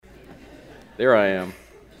There I am.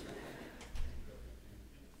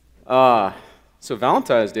 So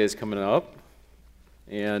Valentine's Day is coming up,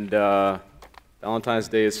 and Valentine's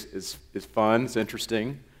Day is fun. It's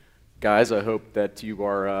interesting. Guys, I hope that you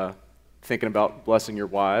are thinking about blessing your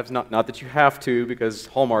wives. Not that you have to, because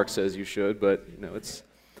Hallmark says you should, but it's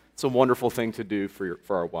a wonderful thing to do for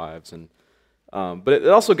our wives. And but it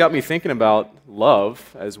also got me thinking about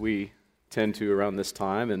love, as we tend to around this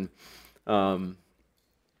time, and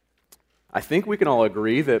I think we can all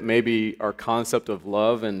agree that maybe our concept of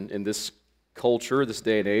love in this culture, this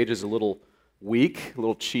day and age, is a little weak, a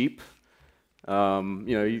little cheap.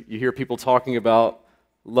 You hear people talking about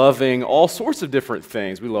loving all sorts of different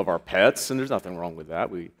things. We love our pets, and there's nothing wrong with that.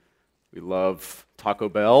 We love Taco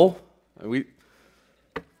Bell. We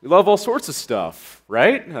love all sorts of stuff,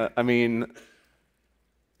 right?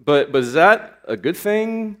 But is that a good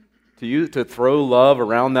thing to use, to throw love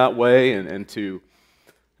around that way and to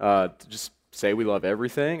just say we love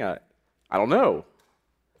everything? I don't know.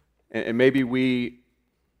 And maybe we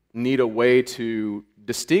need a way to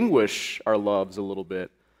distinguish our loves a little bit.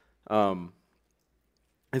 And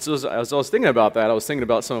so as I was thinking about that, I was thinking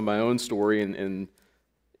about some of my own story and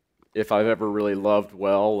if I've ever really loved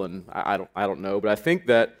well, and I don't know. But I think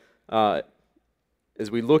that as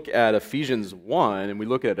we look at Ephesians 1 and we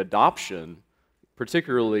look at adoption,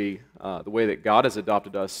 particularly the way that God has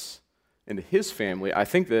adopted us into His family, I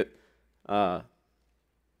think that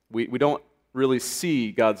we don't really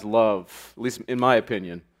see God's love, at least in my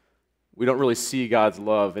opinion. We don't really see God's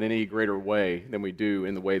love in any greater way than we do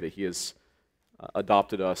in the way that He has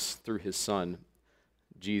adopted us through His Son,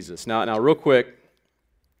 Jesus. Now, real quick,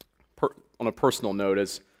 on a personal note,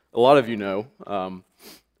 as a lot of you know,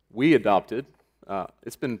 we adopted.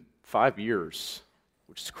 It's been 5 years,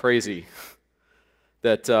 which is crazy.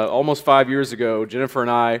 That almost 5 years ago, Jennifer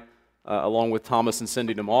and I, along with Thomas and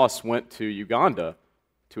Cindy DeMoss, went to Uganda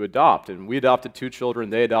to adopt. And we adopted 2 children.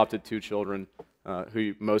 They adopted 2 children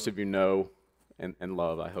who most of you know and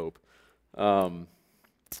love, I hope.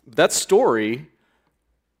 That story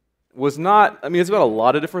was not, it's about a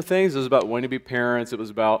lot of different things. It was about wanting to be parents. It was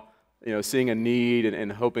about seeing a need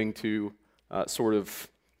and hoping to sort of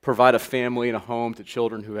provide a family and a home to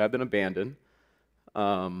children who have been abandoned.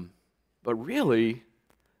 But really,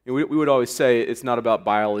 we would always say it's not about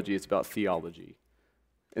biology, it's about theology.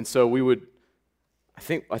 And so I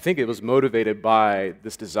think it was motivated by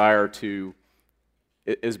this desire to,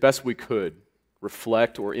 as best we could,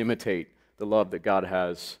 reflect or imitate the love that God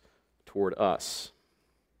has toward us.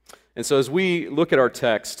 And so as we look at our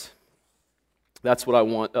text, that's what I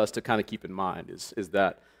want us to kind of keep in mind, is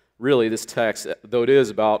that really this text, though it is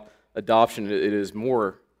about adoption, it is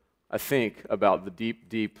more, I think, about the deep,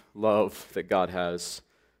 deep love that God has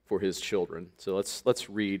for His children. So let's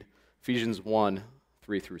read Ephesians 1,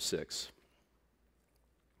 3 through 6.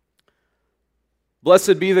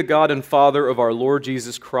 Blessed be the God and Father of our Lord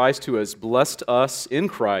Jesus Christ, who has blessed us in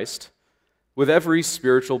Christ with every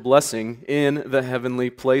spiritual blessing in the heavenly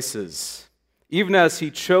places, even as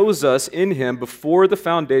He chose us in Him before the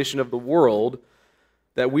foundation of the world,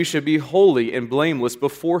 that we should be holy and blameless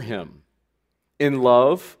before Him. In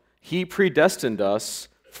love, He predestined us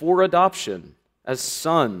for adoption as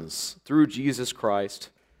sons through Jesus Christ,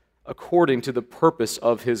 according to the purpose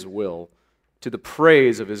of His will, to the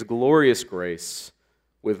praise of His glorious grace,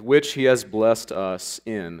 with which He has blessed us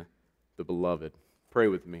in the Beloved. Pray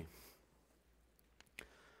with me.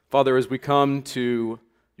 Father, as we come to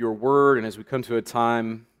Your Word and as we come to a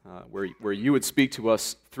time where You would speak to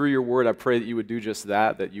us through Your Word, I pray that You would do just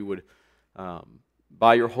that You would,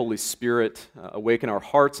 by Your Holy Spirit, awaken our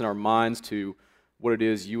hearts and our minds to what it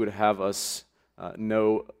is You would have us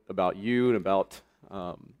know about You and about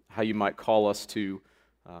how You might call us to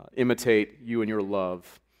imitate You and Your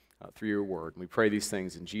love through Your Word. And we pray these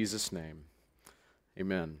things in Jesus' name.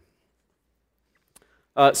 Amen.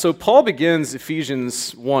 So Paul begins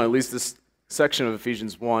Ephesians 1, at least this section of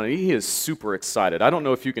Ephesians 1, and he is super excited. I don't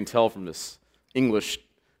know if you can tell from this English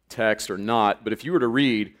text or not, but if you were to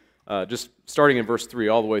read just starting in verse 3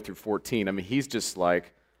 all the way through 14, he's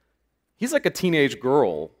like a teenage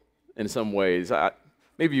girl in some ways.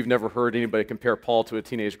 Maybe you've never heard anybody compare Paul to a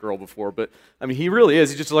teenage girl before, but he really is.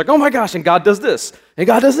 He's just like, oh my gosh, and God does this, and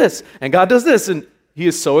God does this, and God does this, and he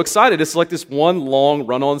is so excited. It's like this one long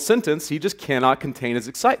run-on sentence. He just cannot contain his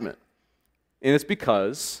excitement. And it's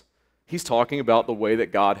because he's talking about the way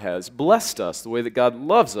that God has blessed us, the way that God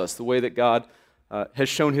loves us, the way that God has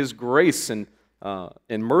shown His grace and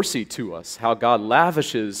mercy to us, how God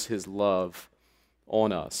lavishes His love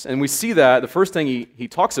on us. And we see that the first thing he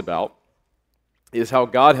talks about is how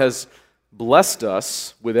God has blessed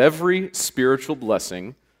us with every spiritual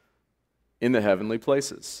blessing in the heavenly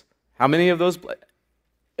places. How many of those?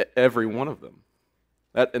 Every one of them.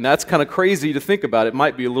 And that's kind of crazy to think about. It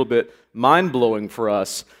might be a little bit mind-blowing for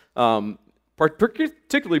us,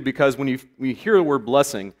 particularly because when you hear the word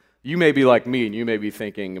blessing, you may be like me and you may be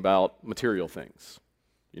thinking about material things.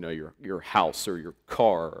 You know, your house or your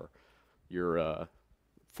car or your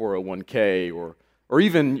 401k or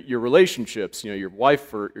even your relationships, you know, your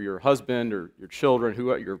wife or your husband or your children,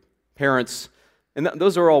 your parents. And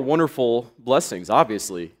those are all wonderful blessings,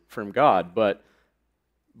 obviously, from God. But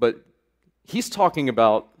he's talking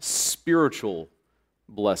about spiritual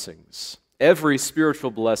blessings. Every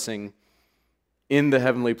spiritual blessing in the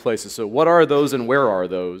heavenly places. So what are those and where are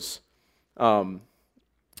those? Well,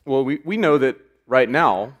 we know that right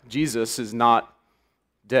now, Jesus is not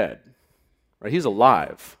dead. Right? He's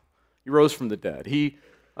alive. He rose from the dead.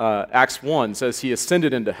 Acts 1 says he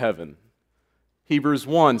ascended into heaven. Hebrews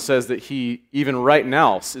 1 says that he, even right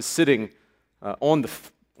now, is sitting on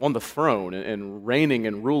the throne and reigning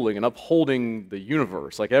and ruling and upholding the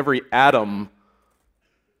universe. Like every atom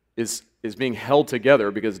is being held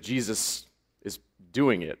together because Jesus is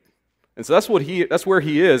doing it. And so that's where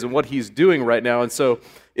he is and what he's doing right now. And so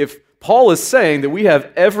if Paul is saying that we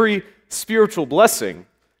have every spiritual blessing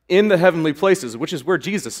in the heavenly places, which is where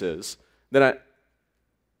Jesus is, then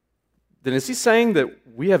is he saying that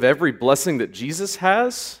we have every blessing that Jesus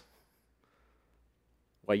has?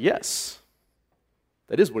 Why, yes.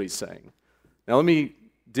 That is what he's saying. Now let me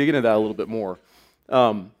dig into that a little bit more.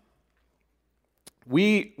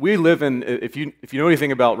 We live in, if you know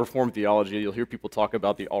anything about Reformed theology, you'll hear people talk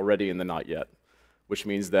about the already and the not yet, which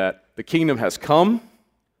means that the kingdom has come,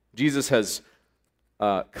 Jesus has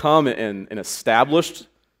come and established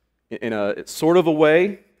in a sort of a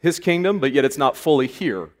way his kingdom, but yet it's not fully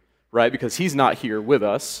here, right? Because he's not here with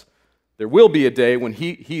us. There will be a day when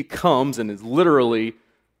he comes and is literally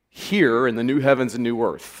here in the new heavens and new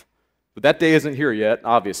earth. But that day isn't here yet,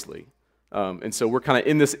 obviously. And so we're kind of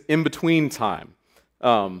in this in-between time.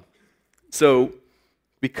 So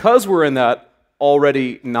because we're in that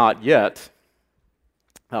already not yet,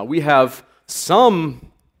 we have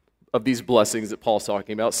some of these blessings that Paul's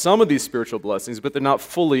talking about, some of these spiritual blessings, but they're not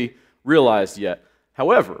fully realized yet.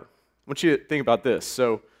 However, I want you to think about this.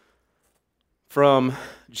 So from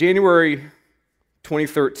January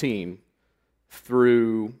 2013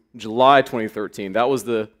 through July 2013, that was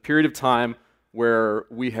the period of time where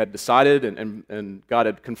we had decided and God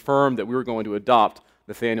had confirmed that we were going to adopt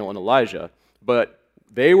Nathaniel and Elijah, but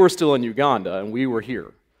they were still in Uganda and we were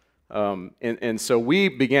here. And so we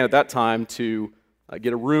began at that time to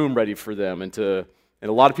get a room ready for them, and a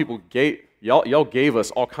lot of people y'all gave us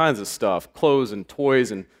all kinds of stuff, clothes and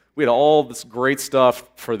toys, and we had all this great stuff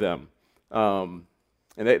for them. And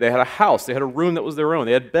they had a house, they had a room that was their own,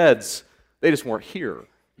 they had beds, they just weren't here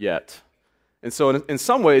yet. And so in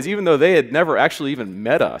some ways, even though they had never actually even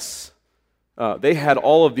met us, they had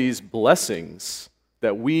all of these blessings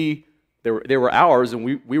that they were ours, and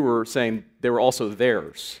we were saying they were also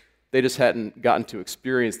theirs. They just hadn't gotten to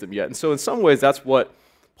experience them yet. And so in some ways, that's what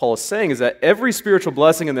Paul is saying, is that every spiritual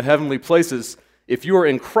blessing in the heavenly places, if you are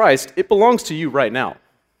in Christ, it belongs to you right now.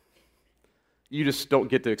 You just don't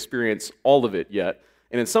get to experience all of it yet.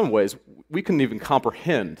 And in some ways, we couldn't even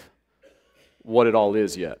comprehend what it all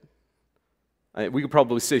is yet. We could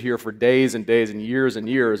probably sit here for days and days and years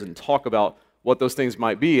and talk about what those things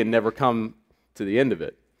might be and never come to the end of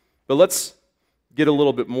it. But let's get a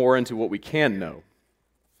little bit more into what we can know.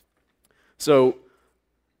 So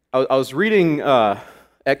I was reading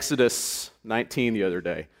Exodus 19 the other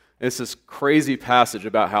day. And it's this crazy passage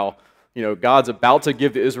about how, you know, God's about to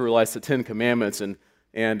give the Israelites the Ten Commandments, and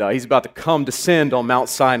he's about to descend on Mount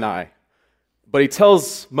Sinai. But he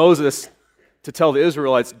tells Moses to tell the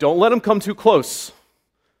Israelites, don't let them come too close,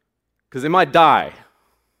 because they might die.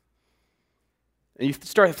 And you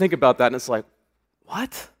start to think about that, and it's like,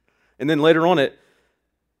 what? And then later on it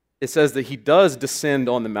says that he does descend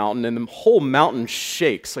on the mountain, and the whole mountain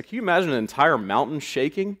shakes. Like, can you imagine an entire mountain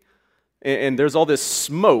shaking? And there's all this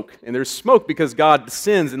smoke, and there's smoke because God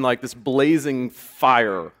descends in like this blazing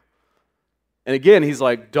fire. And again, he's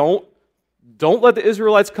like, don't let the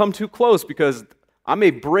Israelites come too close, because I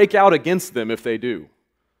may break out against them if they do.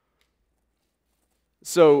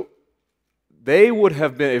 So they would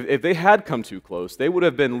have been, if they had come too close, they would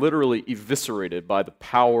have been literally eviscerated by the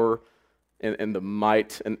power and the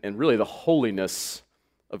might and really the holiness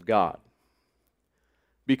of God.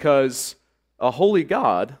 Because a holy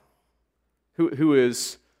God, who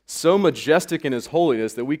is so majestic in his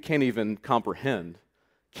holiness that we can't even comprehend,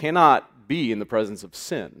 cannot be in the presence of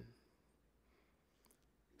sin.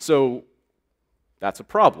 So that's a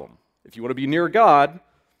problem. If you want to be near God,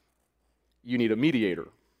 you need a mediator.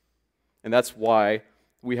 And that's why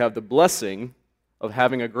we have the blessing of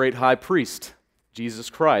having a great high priest, Jesus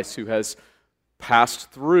Christ, who has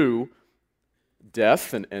passed through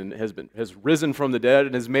death and has risen from the dead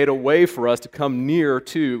and has made a way for us to come near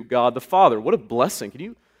to God the Father. What a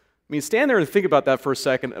blessing. Stand there and think about that for a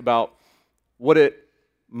second, about what it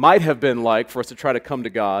might have been like for us to try to come to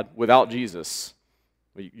God without Jesus.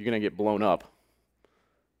 You're going to get blown up.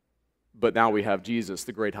 But now we have Jesus,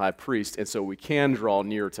 the great high priest, and so we can draw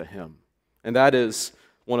near to him. And that is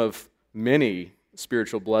one of many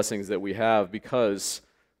spiritual blessings that we have because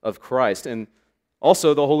of Christ. And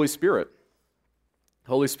also the Holy Spirit.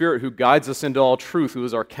 Holy Spirit, who guides us into all truth, who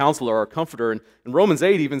is our counselor, our comforter. And Romans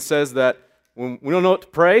 8 even says that when we don't know what to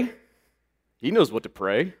pray, he knows what to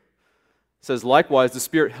pray. It says, likewise, the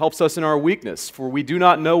Spirit helps us in our weakness, for we do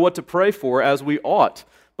not know what to pray for as we ought.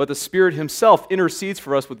 But the Spirit himself intercedes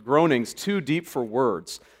for us with groanings too deep for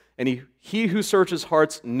words. And he who searches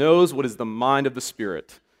hearts knows what is the mind of the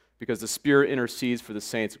Spirit, because the Spirit intercedes for the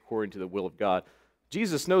saints according to the will of God.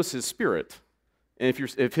 Jesus knows his Spirit. And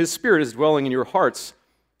if his Spirit is dwelling in your hearts,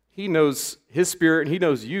 he knows his Spirit and he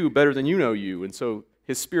knows you better than you know you. And so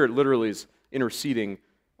his Spirit literally is interceding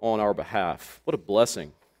on our behalf. What a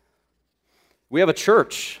blessing. We have a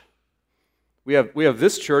church. We have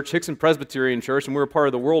this church, Hickson Presbyterian Church, and we're a part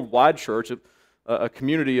of the worldwide church, a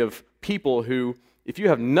community of people who, if you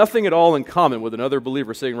have nothing at all in common with another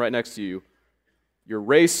believer sitting right next to you, your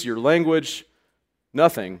race, your language,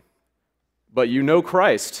 nothing, but you know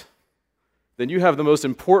Christ, then you have the most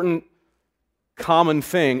important common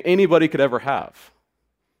thing anybody could ever have.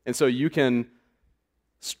 And so you can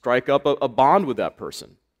strike up a bond with that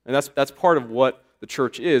person. And that's part of what the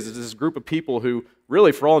church is this group of people who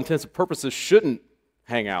really, for all intents and purposes, shouldn't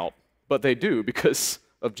hang out, but they do because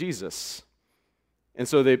of Jesus. And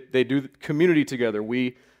so they do community together.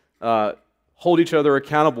 We hold each other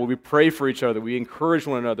accountable. We pray for each other. We encourage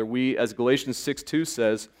one another. We, as Galatians 6:2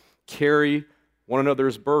 says, carry one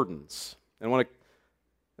another's burdens. And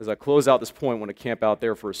as I close out this point, I want to camp out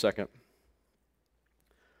there for a second.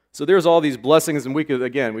 So there's all these blessings, and we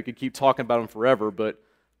could keep talking about them forever, but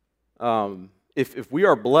if we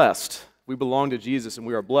are blessed, we belong to Jesus and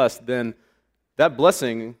we are blessed, then that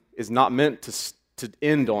blessing is not meant to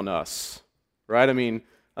end on us, right?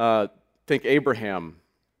 Think Abraham,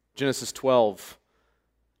 Genesis 12.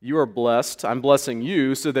 You are blessed, I'm blessing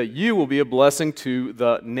you, so that you will be a blessing to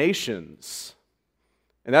the nations.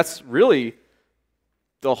 And that's really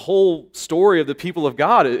the whole story of the people of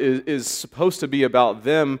God is supposed to be about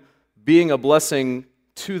them being a blessing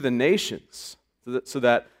to the nations, so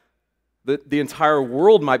that the entire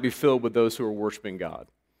world might be filled with those who are worshiping God.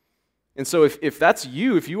 And so if that's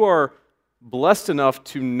you, if you are blessed enough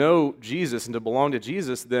to know Jesus and to belong to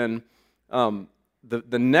Jesus, then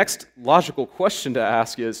the next logical question to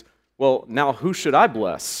ask is, well, now who should I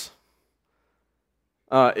bless?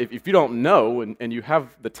 If you don't know and you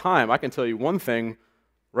have the time, I can tell you one thing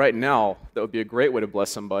right now that would be a great way to bless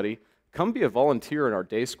somebody. Come be a volunteer in our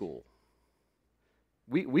day school.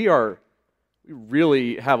 We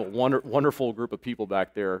really have a wonderful group of people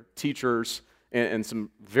back there, teachers and some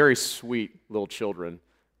very sweet little children.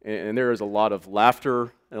 And there is a lot of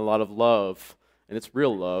laughter and a lot of love, and it's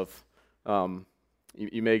real love.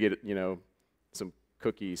 You may get, some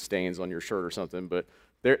cookie stains on your shirt or something, but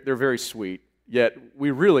they're very sweet. Yet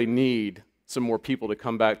we really need some more people to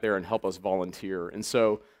come back there and help us volunteer. And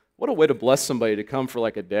so what a way to bless somebody to come for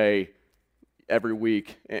like a day every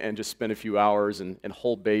week and just spend a few hours and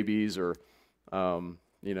hold babies or hang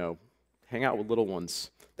out with little ones.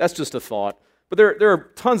 That's just a thought. But there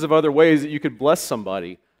are tons of other ways that you could bless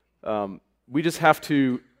somebody. We just have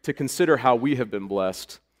to consider how we have been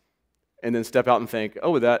blessed and then step out and think,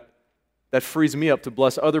 oh, that frees me up to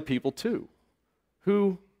bless other people too.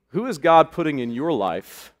 Who is God putting in your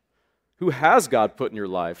life? Who has God put in your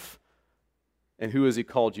life? And who has he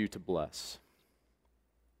called you to bless?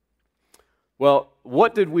 Well,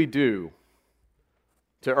 what did we do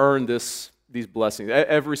to earn these blessings,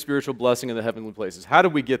 every spiritual blessing in the heavenly places? How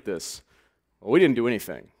did we get this? Well, we didn't do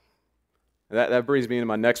anything. That brings me into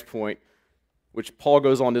my next point, which Paul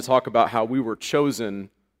goes on to talk about how we were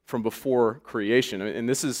chosen from before creation. And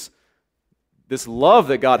this love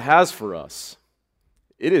that God has for us.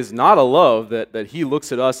 It is not a love that he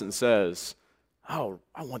looks at us and says, oh,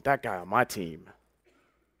 I want that guy on my team.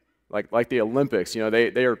 Like the Olympics,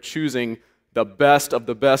 they are choosing the best of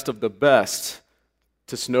the best of the best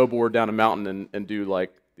to snowboard down a mountain and do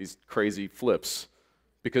like these crazy flips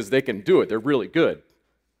because they can do it. They're really good.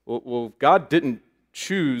 Well, God didn't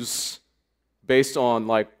choose based on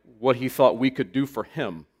like what he thought we could do for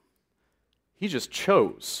him. He just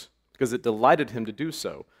chose. because it delighted him to do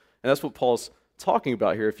so. And that's what Paul's talking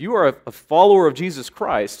about here. If you are a follower of Jesus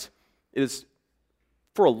Christ, it is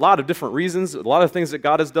for a lot of different reasons, a lot of things that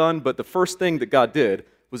God has done, but the first thing that God did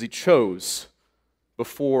was he chose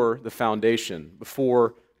before the foundation,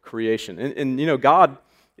 before creation. And you know, God,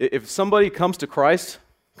 if somebody comes to Christ,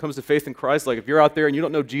 comes to faith in Christ, like if you're out there and you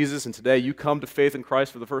don't know Jesus and today you come to faith in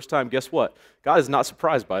Christ for the first time, guess what? God is not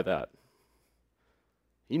surprised by that.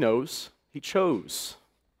 He knows. He chose.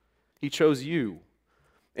 He chose you.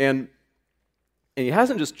 And he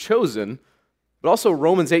hasn't just chosen, but also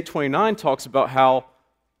Romans 8:29 talks about how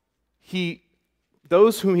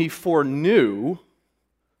those whom he foreknew,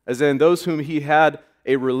 as in those whom he had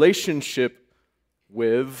a relationship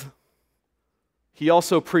with, he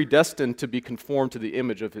also predestined to be conformed to the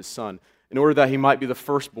image of his Son, in order that he might be the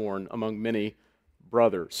firstborn among many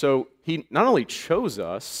brothers. So he not only chose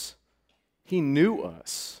us, he knew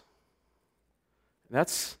us.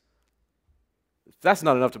 If that's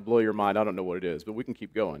not enough to blow your mind, I don't know what it is, but we can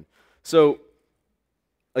keep going. So,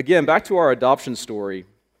 again, back to our adoption story.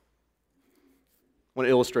 I want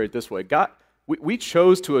to illustrate it this way. We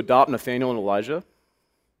chose to adopt Nathaniel and Elijah.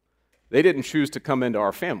 They didn't choose to come into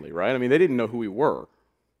our family, right? I mean, they didn't know who we were.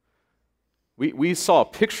 We saw a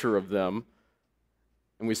picture of them,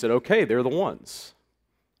 and we said, okay, they're the ones.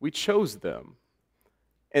 We chose them.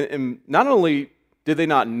 And not only did they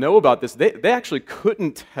not know about this, they actually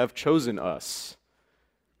couldn't have chosen us.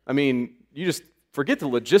 I mean, you just forget the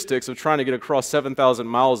logistics of trying to get across 7,000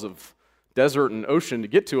 miles of desert and ocean to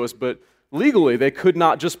get to us, but legally they could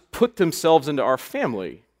not just put themselves into our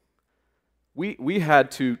family. We had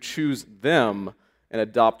to choose them and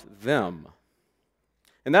adopt them.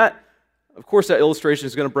 And that, of course, that illustration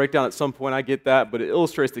is going to break down at some point, I get that, but it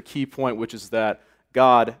illustrates the key point, which is that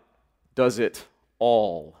God does it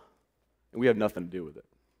all, and we have nothing to do with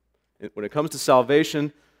it. When it comes to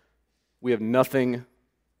salvation, we have nothing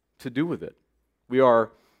to do with it.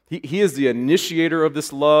 He is the initiator of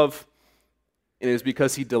this love, and it is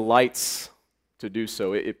because he delights to do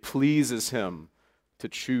so. It pleases him to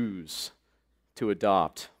choose to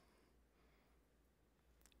adopt.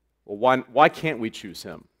 Well, why can't we choose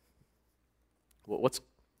him? Well, what's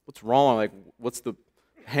wrong? Like, what's the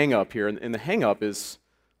hang-up here? And the hang-up is,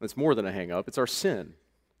 it's more than a hang-up, it's our sin.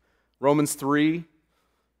 Romans 3:10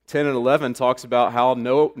 and 11 talks about how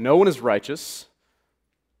no one is righteous,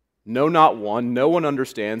 no, not one, no one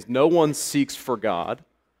understands, no one seeks for God.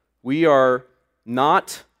 We are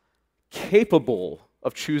not capable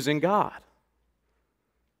of choosing God.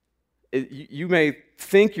 You may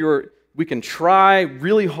think we can try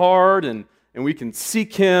really hard and we can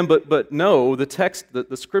seek him, but no,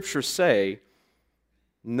 the scriptures say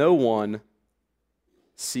no one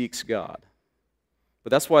seeks God.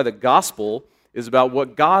 But that's why the gospel is about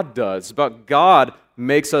what God does. It's about God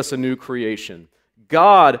makes us a new creation.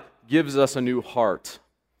 God gives us a new heart.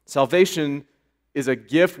 Salvation is a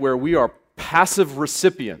gift where we are passive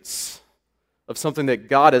recipients of something that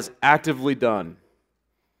God has actively done.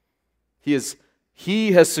 He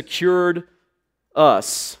has secured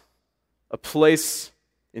us a place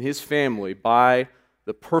in his family by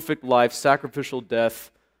the perfect life, sacrificial death,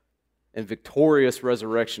 and victorious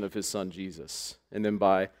resurrection of his Son Jesus, and then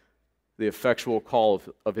by the effectual call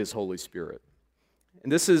of his Holy Spirit.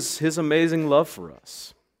 And this is his amazing love for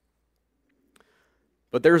us.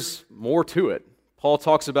 But there's more to it. Paul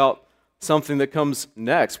talks about something that comes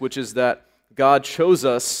next, which is that God chose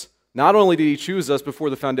us. Not only did he choose us before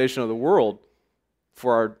the foundation of the world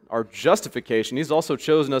for our justification, he's also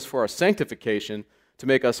chosen us for our sanctification, to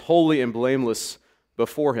make us holy and blameless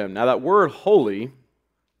before him. Now that word holy,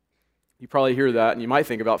 you probably hear that and you might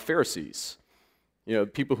think about Pharisees. You know,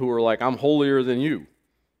 people who are like, I'm holier than you.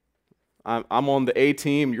 I'm on the A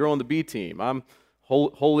team, you're on the B team. I'm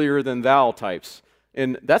holier than thou types.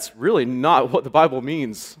 And that's really not what the Bible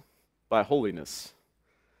means by holiness.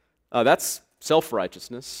 That's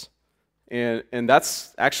self-righteousness. And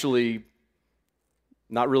that's actually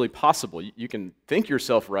not really possible. You can think you're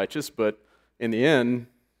self-righteous, but in the end,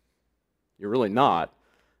 you're really not.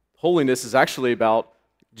 Holiness is actually about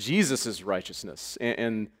Jesus' righteousness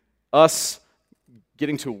and us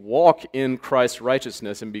getting to walk in Christ's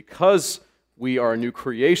righteousness. And because we are a new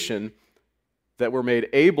creation, that we're made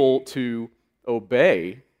able to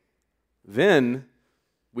obey, then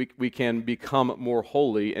we can become more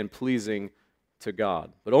holy and pleasing to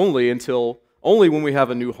God. But only when we have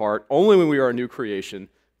a new heart, only when we are a new creation,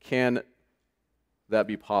 can that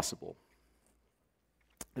be possible.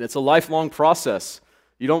 And it's a lifelong process.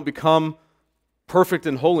 You don't become perfect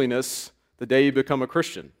in holiness the day you become a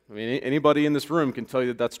Christian. I mean, anybody in this room can tell you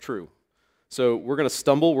that that's true. So we're going to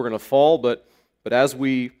stumble, we're going to fall, but as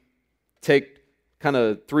we take kind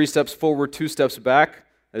of 3 steps forward, 2 steps back,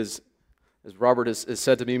 as Robert has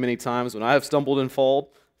said to me many times, when I have stumbled and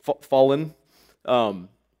fallen.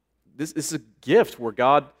 This is a gift where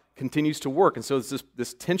God continues to work. And so it's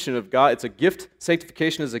this tension of God. It's a gift.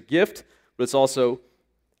 Sanctification is a gift, but it's also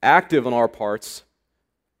active on our parts,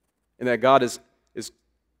 and that God is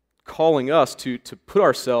calling us to put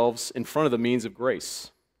ourselves in front of the means of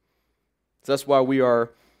grace. So that's why we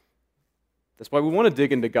want to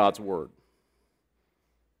dig into God's Word.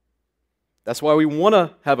 That's why we want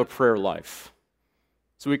to have a prayer life,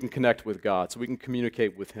 so we can connect with God, so we can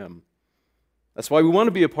communicate with Him. That's why we want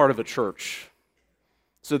to be a part of a church,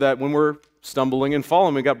 so that when we're stumbling and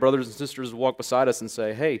falling, we got brothers and sisters who walk beside us and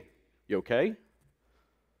say, hey, you okay?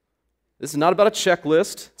 This is not about a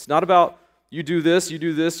checklist. It's not about you do this, you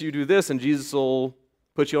do this, you do this, and Jesus will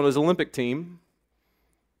put you on His Olympic team.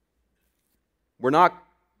 I'm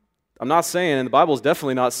not saying, and the Bible is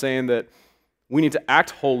definitely not saying that we need to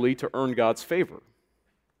act holy to earn God's favor.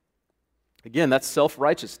 Again, that's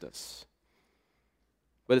self-righteousness.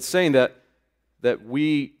 But it's saying that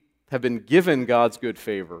we have been given God's good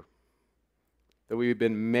favor, that we've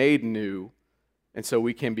been made new, and so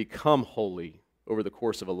we can become holy over the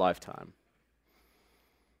course of a lifetime.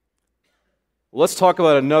 Let's talk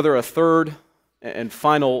about a third and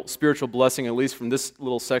final spiritual blessing, at least from this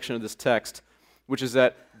little section of this text, which is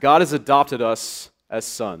that God has adopted us as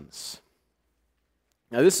sons.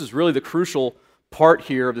 Now, this is really the crucial part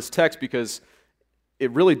here of this text, because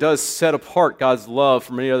it really does set apart God's love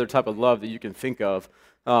from any other type of love that you can think of.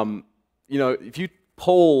 If you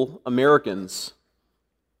poll Americans,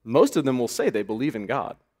 most of them will say they believe in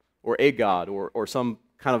God, or a God, or some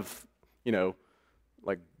kind of,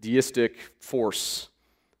 like deistic force.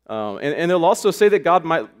 And they'll also say that God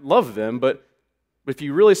might love them, but if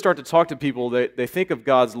you really start to talk to people, they think of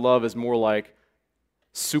God's love as more like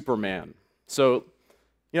Superman. So,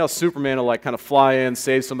 Superman will like kind of fly in,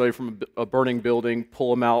 save somebody from a burning building,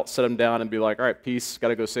 pull them out, set them down, and be like, all right, peace, got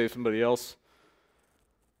to go save somebody else.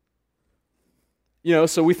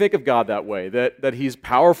 So we think of God that way, that He's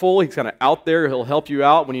powerful, He's kind of out there, He'll help you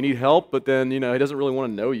out when you need help, but then, He doesn't really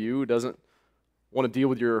want to know you, He doesn't want to deal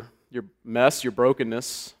with your mess, your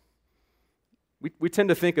brokenness. We tend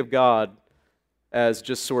to think of God as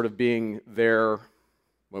just sort of being there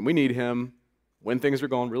when we need Him, when things are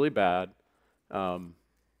going really bad.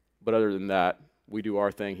 But other than that, we do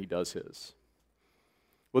our thing, He does His.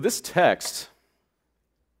 Well, this text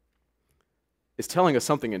is telling us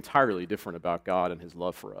something entirely different about God and His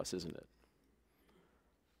love for us, isn't it?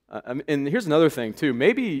 And here's another thing, too.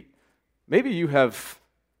 Maybe you have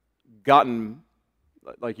gotten,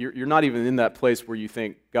 like you're not even in that place where you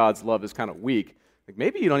think God's love is kind of weak. Like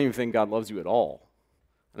maybe you don't even think God loves you at all.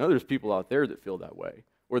 I know there's people out there that feel that way,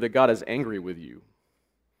 or that God is angry with you.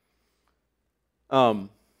 You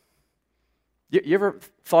ever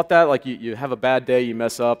thought that? Like you have a bad day, you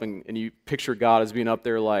mess up, and you picture God as being up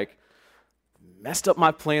there like, messed up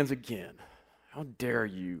my plans again. How dare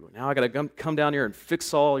you? Now I got to come down here and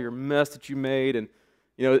fix all your mess that you made, and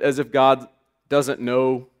as if God doesn't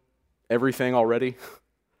know everything already.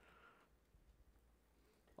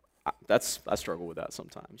 I struggle with that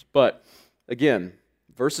sometimes. But again,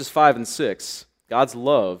 verses 5 and 6, God's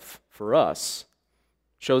love for us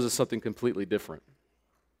shows us something completely different.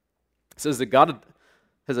 It says that God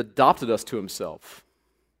has adopted us to Himself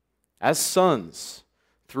as sons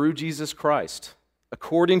through Jesus Christ,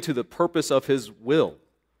 according to the purpose of His will,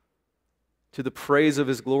 to the praise of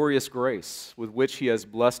His glorious grace, with which He has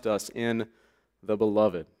blessed us in the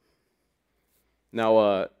Beloved. Now,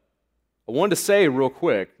 I wanted to say real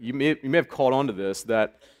quick, you may have caught on to this,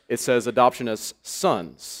 that it says adoption as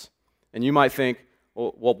sons. And you might think,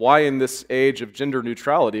 well, why in this age of gender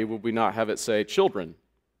neutrality would we not have it say children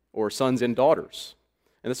or sons and daughters?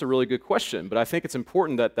 And that's a really good question, but I think it's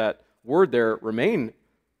important that that word there remain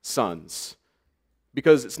sons,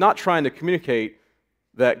 because it's not trying to communicate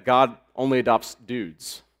that God only adopts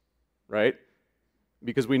dudes, right?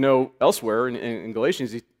 Because we know elsewhere in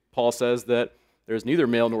Galatians, Paul says that there's neither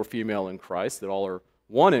male nor female in Christ, that all are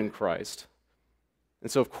one in Christ. And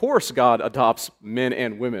so, of course, God adopts men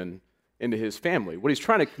and women into His family. What He's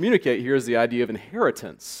trying to communicate here is the idea of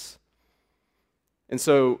inheritance. And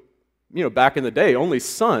so, back in the day, only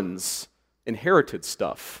sons inherited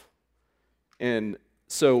stuff. And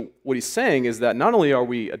so what He's saying is that not only are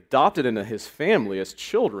we adopted into His family as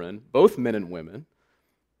children, both men and women,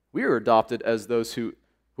 we are adopted as those who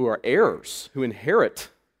are heirs, who inherit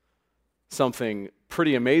something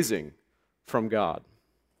pretty amazing from God.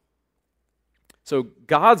 So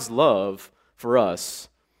God's love for us,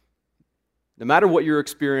 no matter what your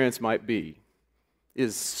experience might be,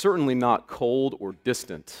 is certainly not cold or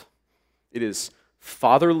distant. It is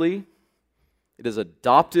fatherly. It is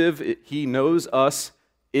adoptive. He knows us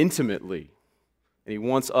intimately, and he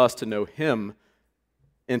wants us to know him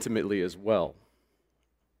intimately as well.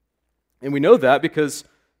 And we know that because,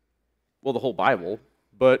 well, the whole Bible,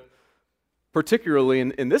 but particularly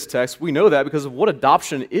in this text, we know that because of what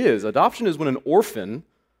adoption is. Adoption is when an orphan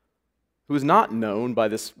who is not known by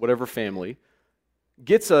this whatever family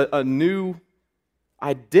gets a new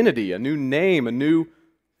identity, a new name, a new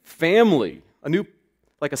family,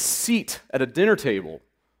 like a seat at a dinner table,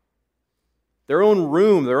 their own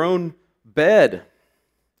room, their own bed.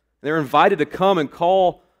 They're invited to come and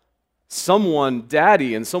call someone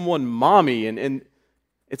daddy and someone mommy, and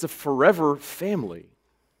it's a forever family.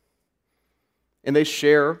 And they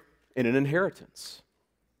share in an inheritance.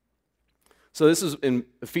 So this is in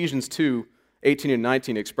Ephesians 2, 18 and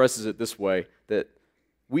 19 expresses it this way, that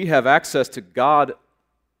we have access to God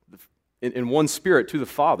in one spirit to the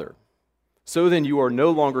Father. So then you are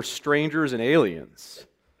no longer strangers and aliens,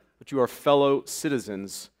 but you are fellow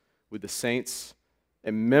citizens with the saints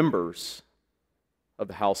and members of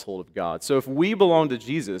the household of God. So if we belong to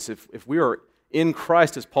Jesus, if we are in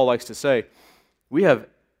Christ, as Paul likes to say, we have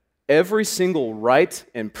every single right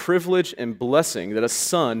and privilege and blessing that a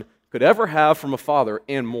son could ever have from a father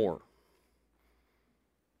and more.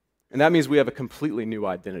 And that means we have a completely new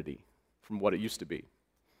identity from what it used to be.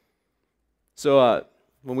 So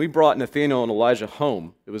when we brought Nathaniel and Elijah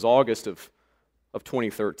home, it was August of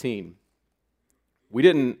 2013.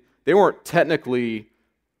 They weren't technically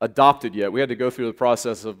adopted yet. We had to go through the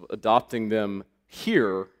process of adopting them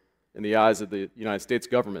here in the eyes of the United States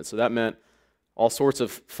government. So that meant all sorts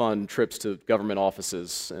of fun trips to government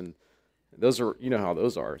offices, and those are, you know how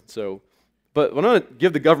those are. So, but I'm going to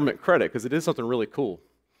give the government credit because it is something really cool.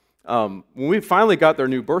 When we finally got their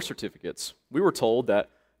new birth certificates, we were told that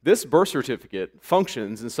this birth certificate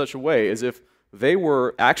functions in such a way as if they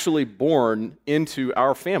were actually born into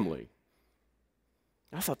our family.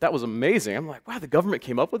 I thought that was amazing. I'm like, wow, the government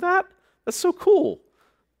came up with that? That's so cool.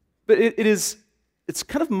 But it's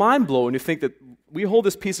kind of mind-blowing to think that we hold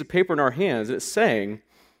this piece of paper in our hands and it's saying,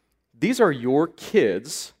 these are your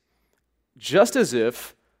kids just as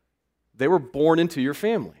if they were born into your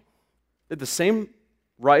family. They have the same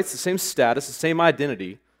rights, the same status, the same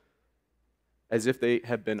identity as if they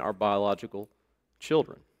had been our biological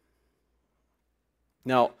children.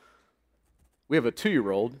 Now, we have a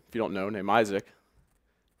 2-year-old, if you don't know, named Isaac,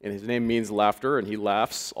 and his name means laughter, and he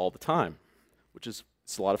laughs all the time, it's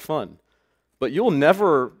a lot of fun. But you'll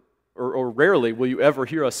never, or rarely, will you ever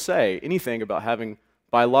hear us say anything about having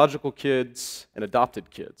biological kids and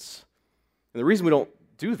adopted kids. And the reason we don't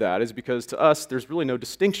do that is because to us, there's really no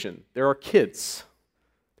distinction. There are kids,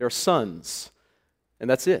 there are sons, and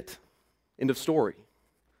that's it. End of story.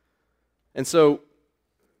 And so,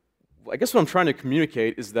 I guess what I'm trying to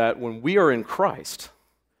communicate is that when we are in Christ,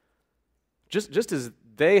 just as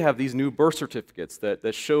they have these new birth certificates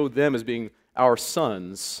that show them as being our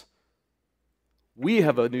sons, we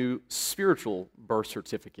have a new spiritual birth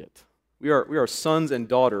certificate. We are sons and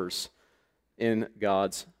daughters in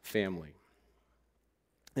God's family.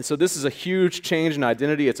 And so this is a huge change in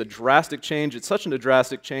identity. It's a drastic change. It's such a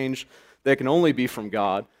drastic change that can only be from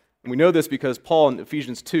God. And we know this because Paul in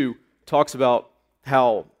Ephesians 2 talks about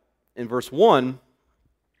how in verse 1,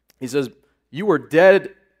 he says, you were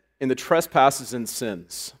dead in the trespasses and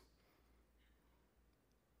sins.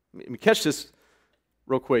 Let me catch this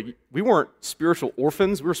real quick. We weren't spiritual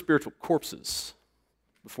orphans, we were spiritual corpses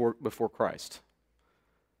before Christ.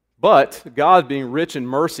 But God, being rich in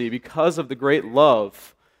mercy, because of the great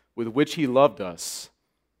love with which he loved us,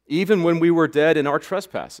 even when we were dead in our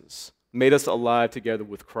trespasses, made us alive together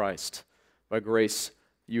with Christ. By grace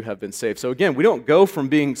you have been saved. So again, we don't go from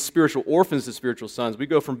being spiritual orphans to spiritual sons. We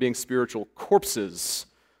go from being spiritual corpses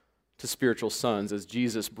to spiritual sons as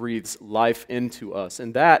Jesus breathes life into us.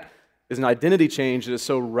 And that is an identity change that is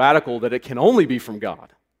so radical that it can only be from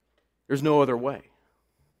God. There's no other way.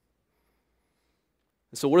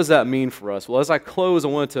 And so what does that mean for us? Well, as I close, I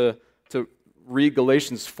wanted to read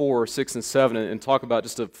Galatians 4, 6, and 7 and talk about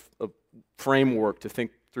just a framework to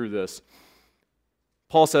think through this.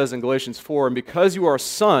 Paul says in Galatians 4, and because you are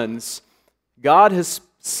sons, God has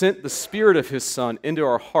sent the Spirit of His Son into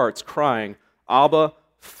our hearts, crying, Abba,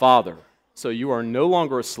 Father. So you are no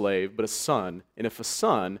longer a slave, but a son, and if a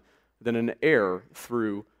son, then an heir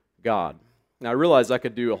through God. Now I realize I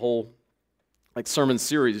could do a whole sermon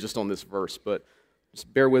series just on this verse, but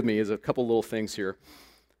just bear with me. There's a couple little things here.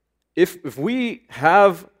 If we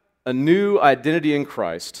have a new identity in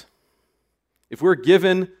Christ, if we're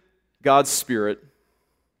given God's Spirit,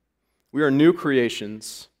 We are new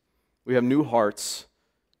creations. We have new hearts.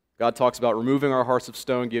 God talks about removing our hearts of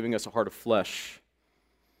stone, giving us a heart of flesh.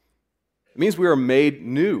 It means we are made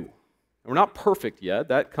new. We're not perfect yet.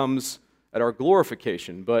 That comes at our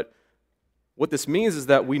glorification. But what this means is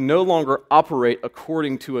that we no longer operate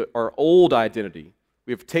according to our old identity.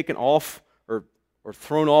 We have taken off or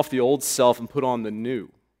thrown off the old self and put on the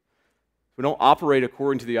new. We don't operate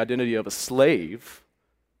according to the identity of a slave,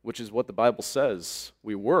 which is what the Bible says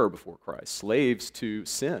we were before Christ, slaves to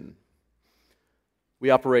sin.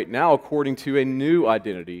 We operate now according to a new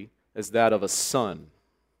identity as that of a son.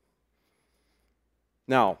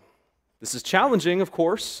 Now, this is challenging, of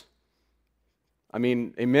course. I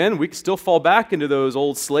mean, amen, we can still fall back into those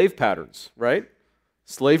old slave patterns, right?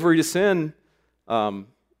 Slavery to sin,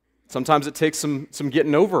 sometimes it takes some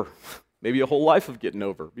getting over, maybe a whole life of getting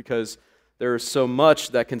over, because there is so much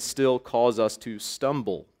that can still cause us to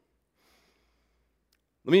stumble.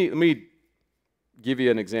 Let me give you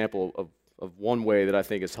an example of one way that I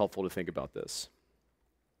think is helpful to think about this.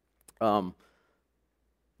 I'm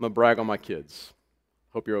going to brag on my kids.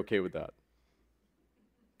 Hope you're okay with that.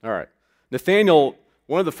 All right. Nathaniel,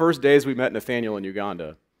 one of the first days we met Nathaniel in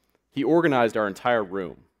Uganda, he organized our entire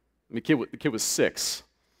room. I mean, the kid was 6,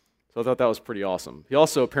 so I thought that was pretty awesome. He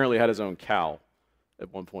also apparently had his own cow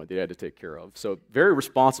at one point that he had to take care of. So very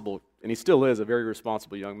responsible, and he still is a very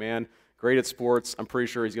responsible young man, great at sports. I'm pretty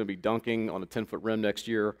sure he's going to be dunking on a 10-foot rim next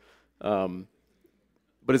year. But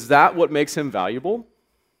is that what makes him valuable?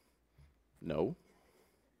 No.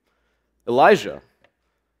 Elijah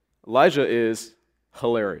is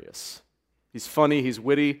hilarious. He's funny, he's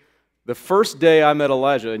witty. The first day I met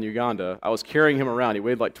Elijah in Uganda, I was carrying him around. He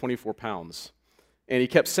weighed like 24 pounds. And he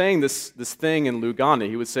kept saying this thing in Luganda.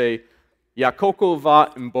 He would say, Yakoko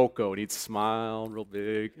va mboko, and he'd smile real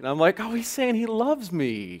big. And I'm like, oh, he's saying he loves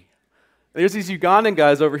me. And there's these Ugandan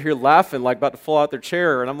guys over here laughing, like about to fall out their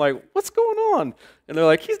chair. And I'm like, what's going on? And they're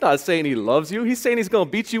like, he's not saying he loves you. He's saying he's going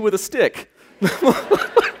to beat you with a stick.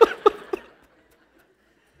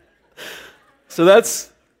 So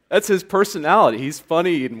that's his personality. He's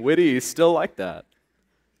funny and witty. He's still like that.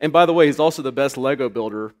 And by the way, he's also the best Lego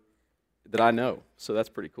builder that I know. So that's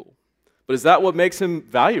pretty cool. But is that what makes him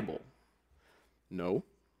valuable? No.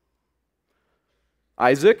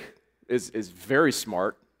 Isaac is very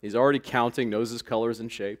smart. He's already counting, knows his colors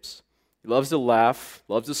and shapes. He loves to laugh,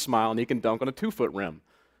 loves to smile, and he can dunk on a 2-foot rim.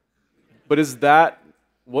 But is that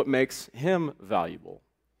what makes him valuable?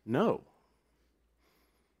 No.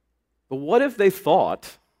 But what if they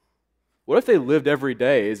lived every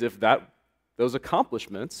day as if those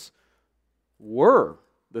accomplishments were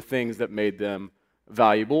the things that made them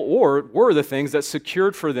valuable or were the things that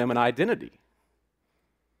secured for them an identity?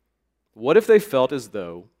 What if they felt as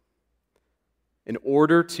though in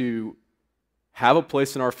order to have a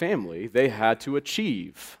place in our family, they had to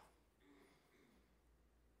achieve?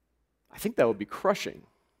 I think that would be crushing.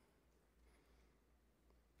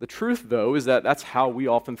 The truth, though, is that that's how we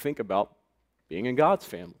often think about being in God's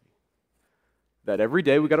family. That every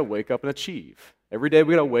day we got to wake up and achieve. Every day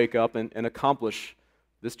we got to wake up and accomplish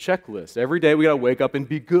this checklist. Every day we got to wake up and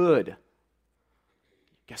be good.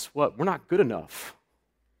 Guess what? We're not good enough.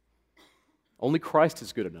 Only Christ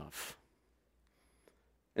is good enough.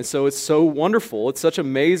 And so it's so wonderful. It's such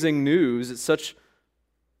amazing news. It's such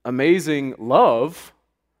amazing love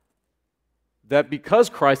that because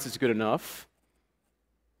Christ is good enough,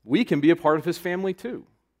 we can be a part of his family too.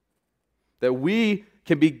 That we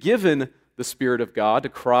can be given the Spirit of God to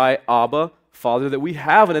cry, Abba, Father, that we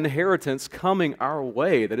have an inheritance coming our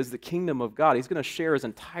way that is the kingdom of God. He's going to share his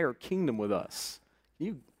entire kingdom with us. Can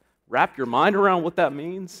you wrap your mind around what that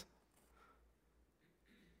means?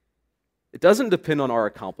 It doesn't depend on our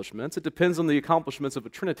accomplishments. It depends on the accomplishments of a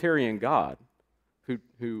Trinitarian God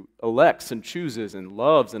who elects and chooses and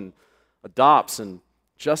loves and adopts and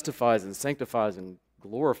justifies and sanctifies and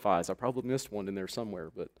glorifies. I probably missed one in there somewhere,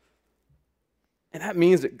 and that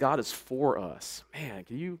means that God is for us. Man,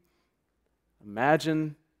 can you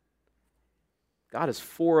imagine? God is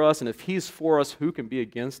for us, and if he's for us, who can be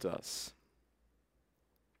against us?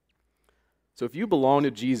 So if you belong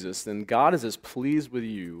to Jesus, then God is as pleased with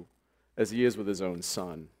you as he is with his own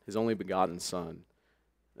Son, his only begotten Son.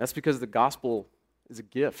 That's because the gospel is a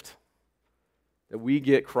gift, that we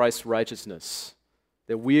get Christ's righteousness,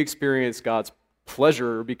 that we experience God's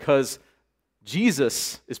pleasure because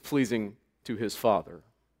Jesus is pleasing to his Father,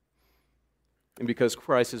 and because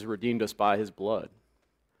Christ has redeemed us by his blood.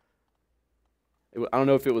 I don't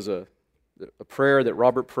know if it was a prayer that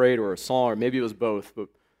Robert prayed or a song, or maybe it was both, but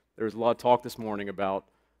there was a lot of talk this morning about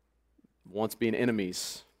once being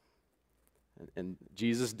enemies. And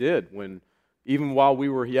Jesus did when Even while we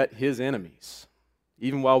were yet his enemies,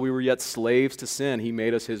 even while we were yet slaves to sin, he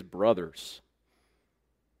made us his brothers.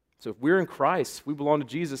 So if we're in Christ, if we belong to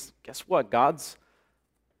Jesus, guess what? God's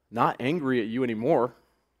not angry at you anymore.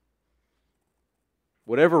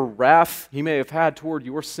 Whatever wrath he may have had toward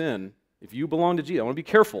your sin, if you belong to Jesus, I want to be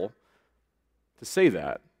careful to say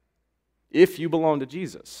that. If you belong to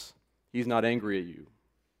Jesus, he's not angry at you.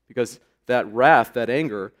 Because that wrath, that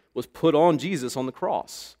anger, was put on Jesus on the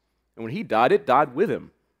cross. And when he died, it died with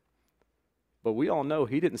him. But we all know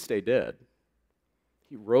he didn't stay dead.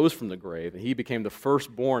 He rose from the grave, and he became the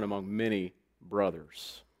firstborn among many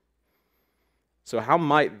brothers. So how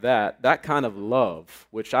might that kind of love,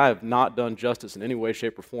 which I have not done justice in any way,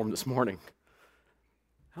 shape, or form this morning,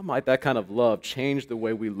 how might that kind of love change the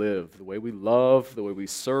way we live, the way we love, the way we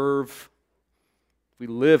serve? If we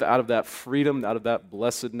live out of that freedom, out of that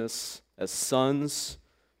blessedness as sons,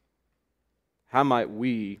 how might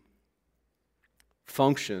we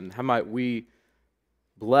function? How might we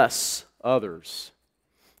bless others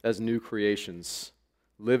as new creations,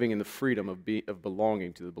 living in the freedom of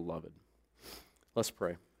belonging to the beloved? Let's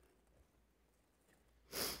pray.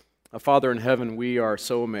 Father in heaven, we are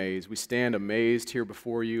so amazed. We stand amazed here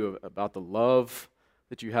before you about the love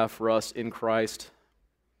that you have for us in Christ,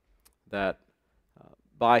 that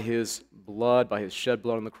by his blood, by his shed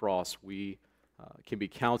blood on the cross, we can be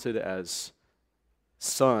counted as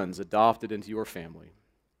sons adopted into your family.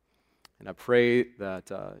 And I pray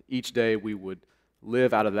that each day we would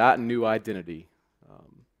live out of that new identity,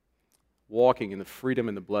 walking in the freedom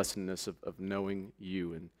and the blessedness of knowing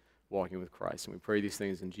you and walking with Christ. And we pray these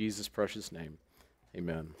things in Jesus' precious name.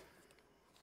 Amen.